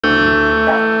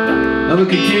Now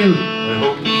look at you. I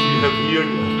hope you have here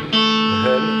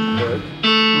head,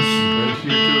 and here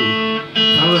too.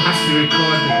 Paul has to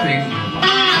record the thing.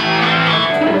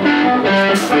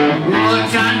 One more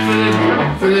time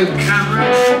for the camera.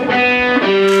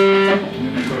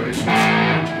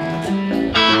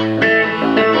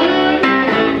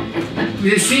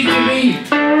 There seems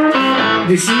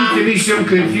to be some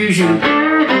confusion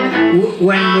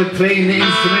when we're playing the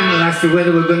instrumental as to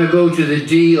whether we're going to go to the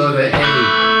D or the A.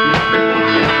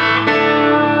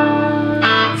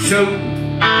 So,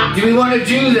 do we want to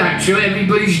do that so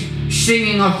everybody's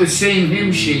singing off the same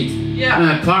hymn sheet?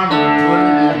 Yeah.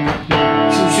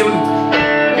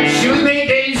 Should we make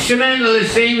the instrumental the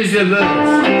same as the verse?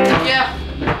 Yeah.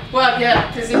 Well, yeah,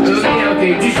 because it just...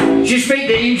 Okay, just make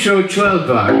the intro 12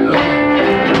 bar.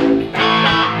 Okay.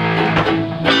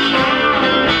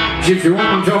 If you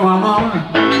want to tell my mama,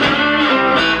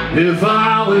 if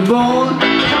I was born,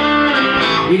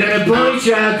 you got a boy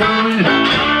child coming,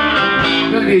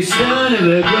 gonna be son of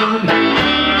a gun,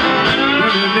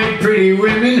 gonna make pretty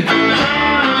women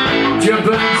jump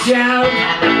and shout.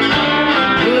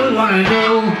 You'll wanna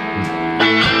know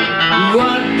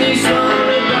what this all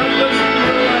about.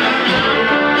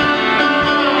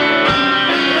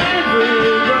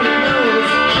 Everybody knows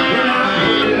what I'm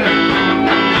here.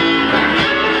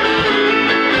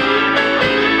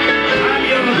 I'm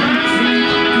your Hoochie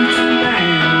Coochie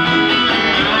Man.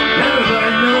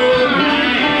 Everybody knows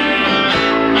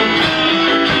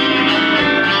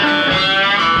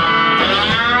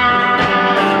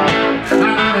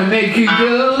I'm gonna make you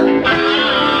go.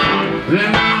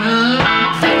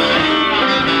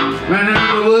 Run in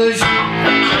the woods,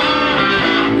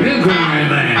 you crying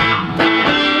man.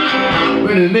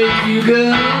 Gonna make you go,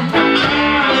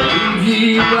 leave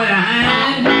you by the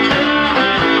hand,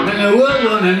 and the world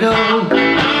wanna know.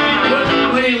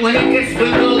 When it gets to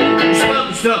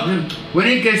stop, when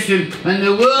it gets to, and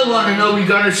the world wanna know, we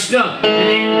gotta stop,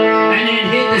 and then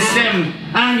hit the 7.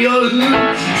 I'm your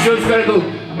hooch, so it's gotta go.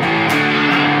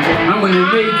 I'm gonna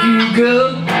make you go,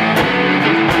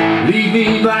 leave me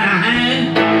by the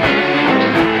hand,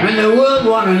 and the world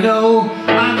wanna know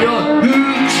I'm your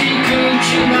Hoochie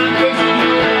Coochie Man.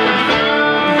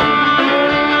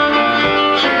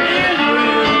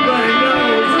 Everybody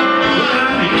knows what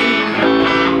I'm here.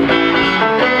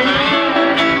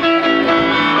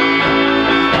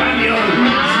 I'm your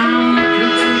Hoochie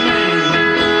Coochie Man.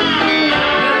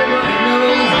 Everybody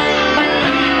knows.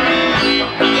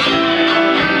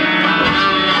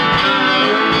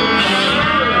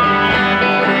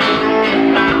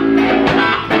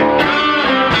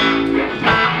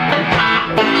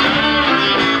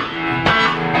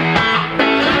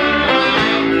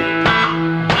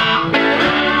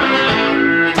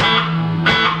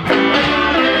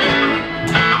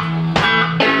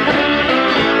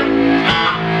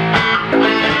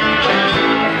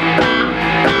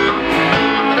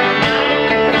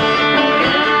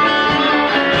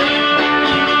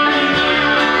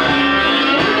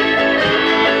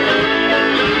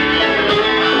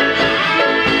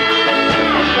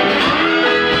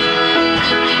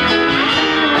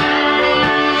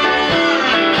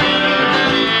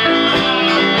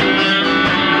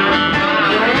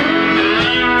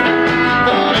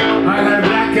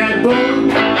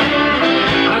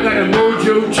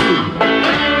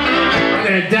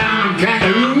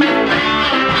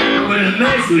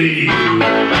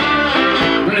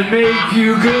 I'm gonna make you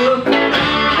go,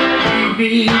 keep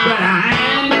me by the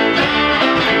hand,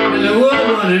 and the world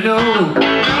wanna know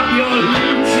I'm your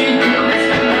Hoochie Coochie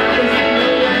Man.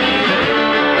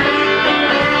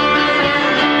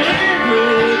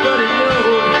 Everybody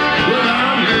knows what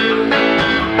I'm doing.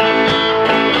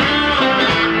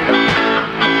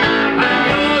 I'm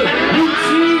your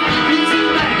Hoochie Coochie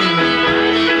Man.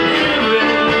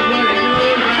 Everybody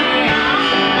knows I am.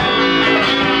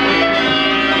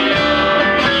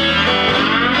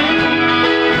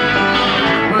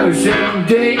 On the 7th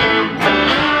day,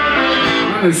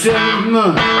 on the 7th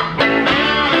month,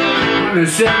 on the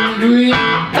 7th week,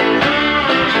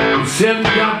 the 7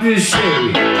 doctors say,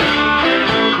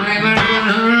 I'm not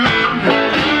gonna hurt,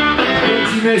 don't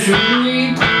you mess with me,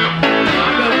 I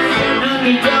got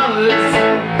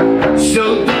 $700, so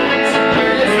don't you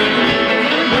mess with me.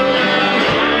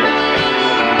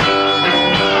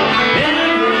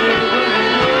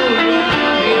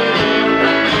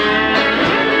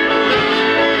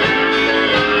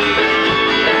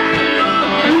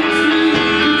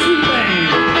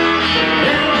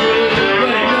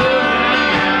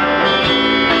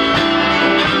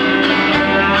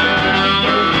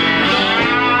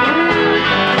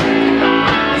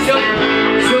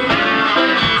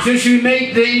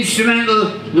 take the instrumental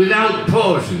without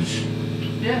pauses.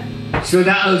 Yeah. So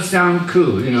that'll sound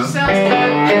cool, you know. Sounds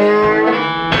good.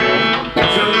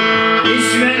 So,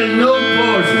 instrumental, no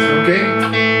pauses, okay?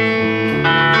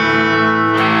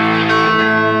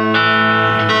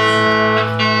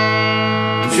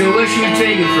 So where should we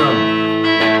take it from?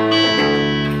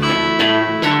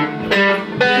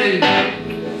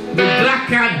 The Black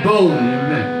Cat Bone,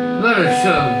 a lot of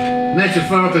sort of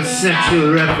metaphorical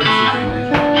sexual references in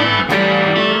there.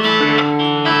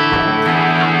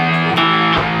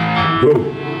 Go.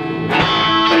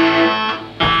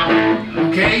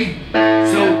 Okay,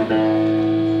 so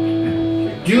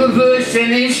do a verse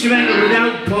and instrumental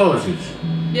without pauses.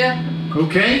 Yeah.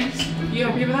 Okay, You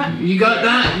happy with that? you got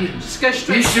that? Just go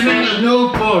straight. Instrumental, no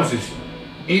pauses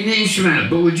in the instrumental,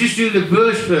 but we'll just do the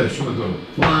verse first. We'll go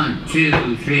 1,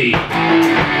 2, 3. I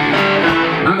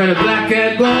got a black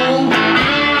cat bone.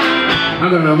 I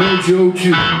got a mojo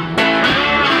too.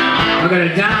 I got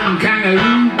a diamond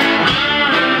kangaroo.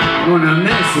 Wanna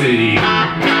mess with you.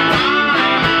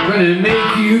 Gonna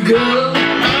make you go.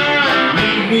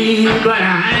 Make me by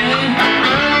the hand.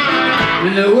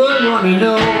 And the world wanna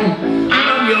know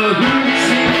I'm your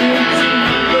hoochie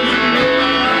coochie.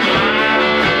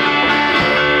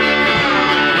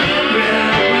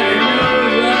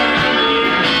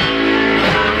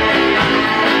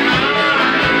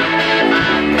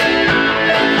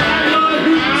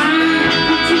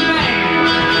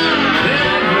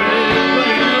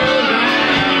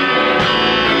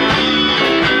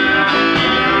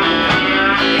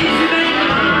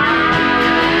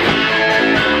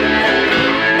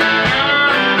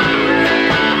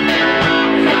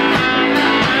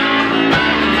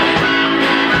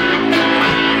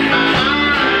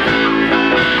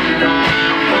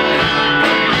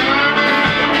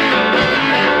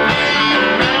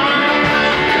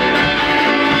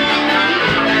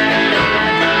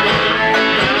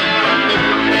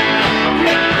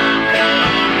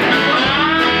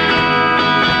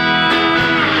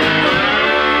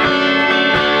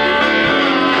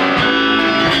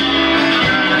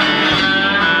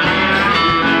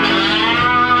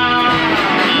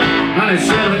 On the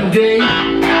 7th day,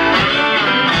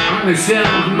 on the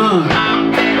 7th month,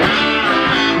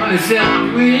 on the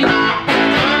 7th week,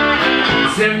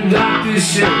 7 doctors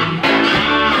say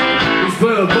it's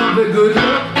for a bumper good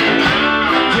luck.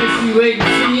 Just you wait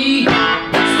and see.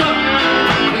 Stop.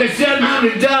 I got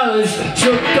 $700, so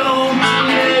don't you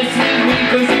mess with me,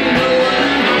 'cause you know what?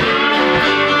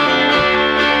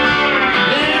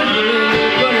 Everybody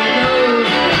knows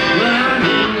what I'm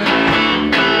doing.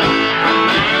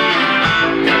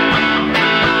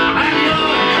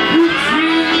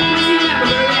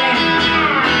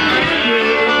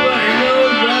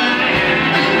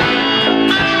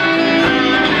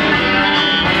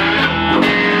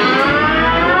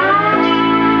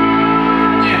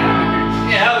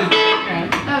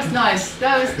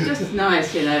 That was just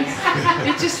nice, you know.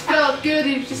 It just felt good.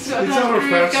 It just got a It's nice our groove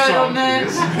first going song. on there. You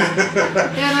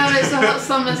know, it's a hot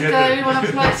summer's day. We want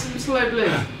to play some slow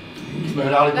blues.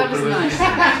 That was nice.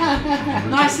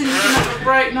 Nice instrumental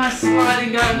break, nice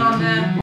sliding going on there.